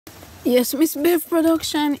Yes, Miss Bev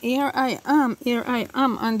Production, here I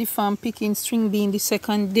am on the farm picking string bean the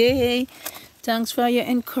second day. Thanks for your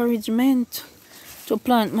encouragement to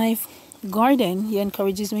plant my garden. He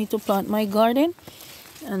encourages me to plant my garden,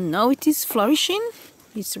 and now it is flourishing.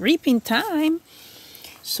 It's reaping time.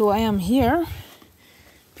 So I am here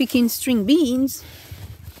picking string beans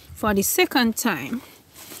for the second time.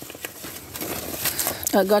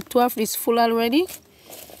 I got 2 of this full already,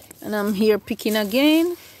 and I'm here picking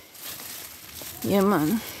again. Yeah,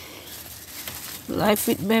 man. Life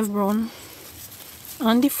with BEV'S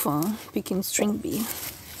on the farm, picking string bean.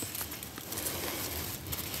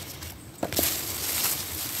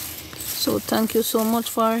 So thank you so much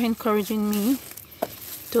for encouraging me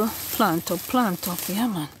to plant up, yeah,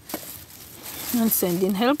 man. And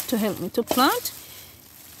sending help to help me to plant.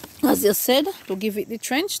 As you said, to give it the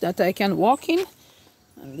trench that I can walk in.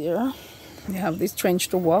 And there, you have this trench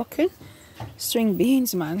to walk in. String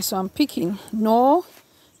beans, man. So I'm picking. No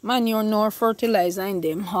manure nor fertilizer in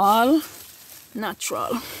them. All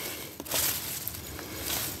natural.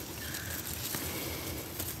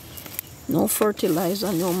 No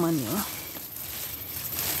fertilizer, no manure.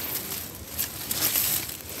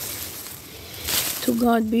 To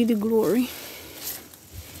God be the glory.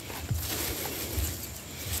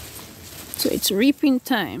 So it's reaping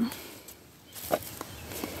time.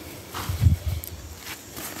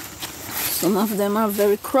 Some of them are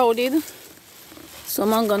very crowded.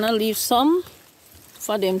 Some I'm gonna leave some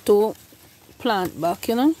for them to plant back,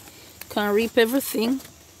 you know. Can't reap everything.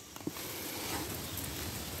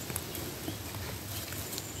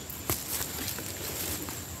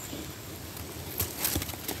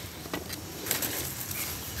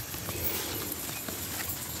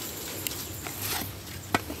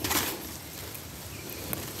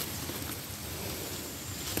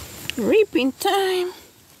 Reaping time.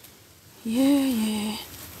 Yeah.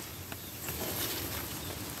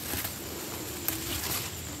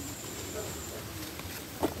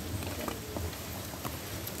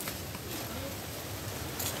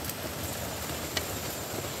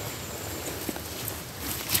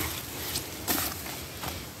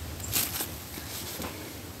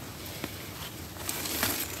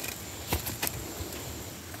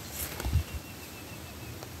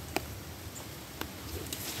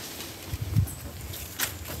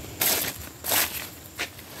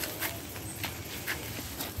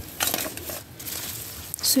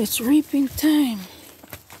 So it's reaping time.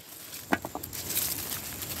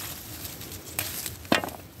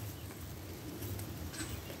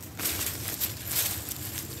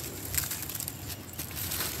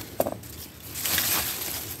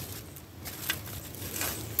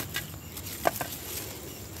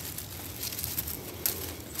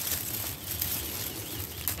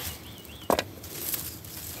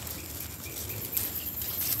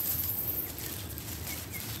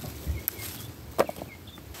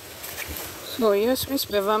 So yes, Miss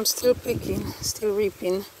Bev, I'm still picking, still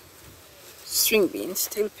reaping string beans,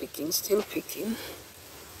 still picking.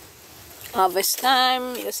 Harvest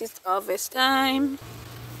time, yes, it's harvest time.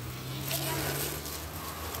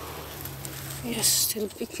 Yes, still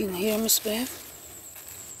picking here, Miss Bev.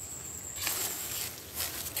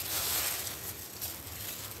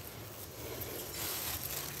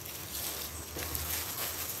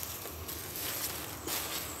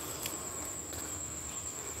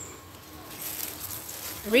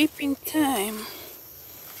 Reaping time.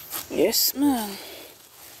 Yes, ma'am.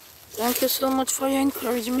 Thank you so much for your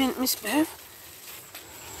encouragement, Miss Bev.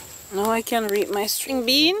 Now I can reap my string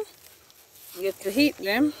bean. Get to heat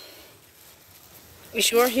them.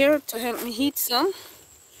 Wish you were here to help me heat some.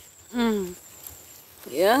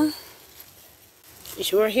 Yeah.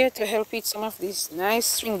 Wish you were here to help eat some of these nice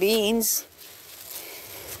string beans.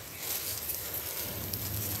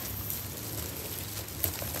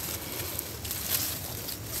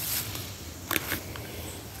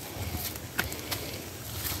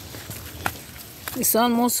 It's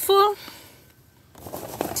almost full.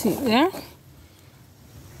 See there?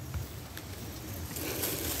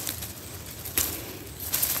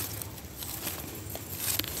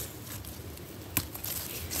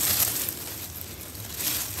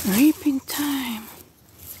 Reaping time.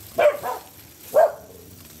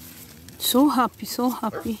 So happy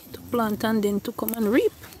to plant and then to come and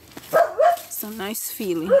reap. It's a nice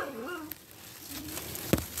feeling.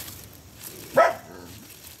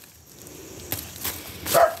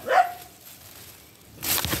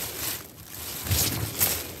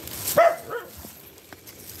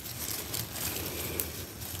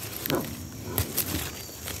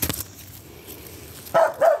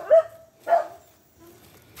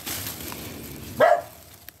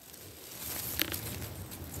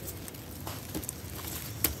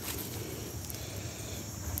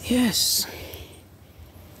 Yes.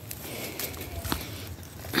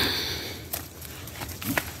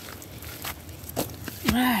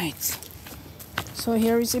 Right. So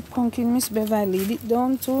here is a pumpkin, Miss Bev. I lead it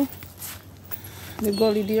down to the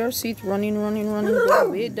gully there. See it running, go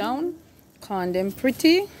way down. Can't them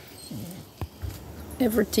pretty.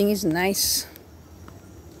 Everything is nice.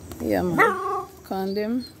 Yeah, man. Can't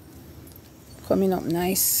them coming up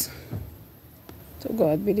nice. To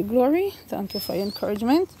God be the glory. Thank you for your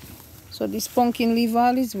encouragement. So this pumpkin leaf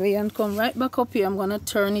all is way and come right back up here. I'm gonna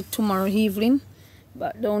turn it tomorrow evening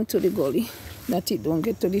back down to the gully, that it don't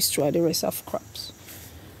get to destroy the rest of crops.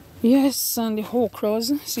 Yes, and the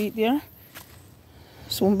okras, see it there,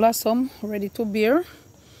 soon blossom, ready to bear.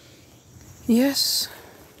 Yes,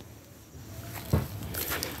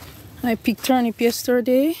 I picked turnip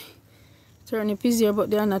yesterday. Turnip is here,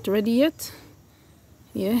 but they are not ready yet.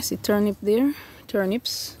 Yes, the turnip there,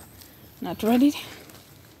 turnips not ready.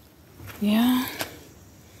 Yeah,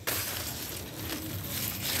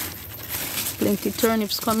 plenty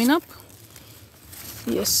turnips coming up.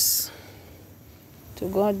 Yes, to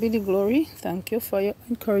God be the glory. Thank you for your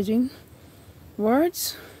encouraging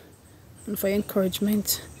words and for your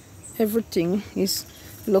encouragement. Everything is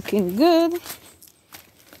looking good.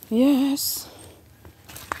 Yes,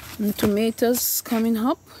 and tomatoes coming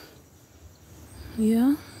up.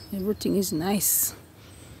 Yeah, everything is nice.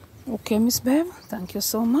 Okay, Miss Bev, thank you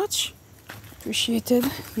so much. Appreciated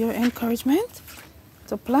your encouragement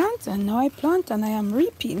to plant, and now I plant and I am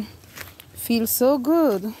reaping. Feels so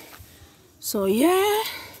good. So yeah,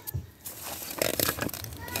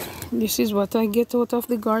 this is what I get out of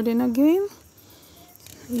the garden again.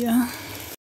 Yeah.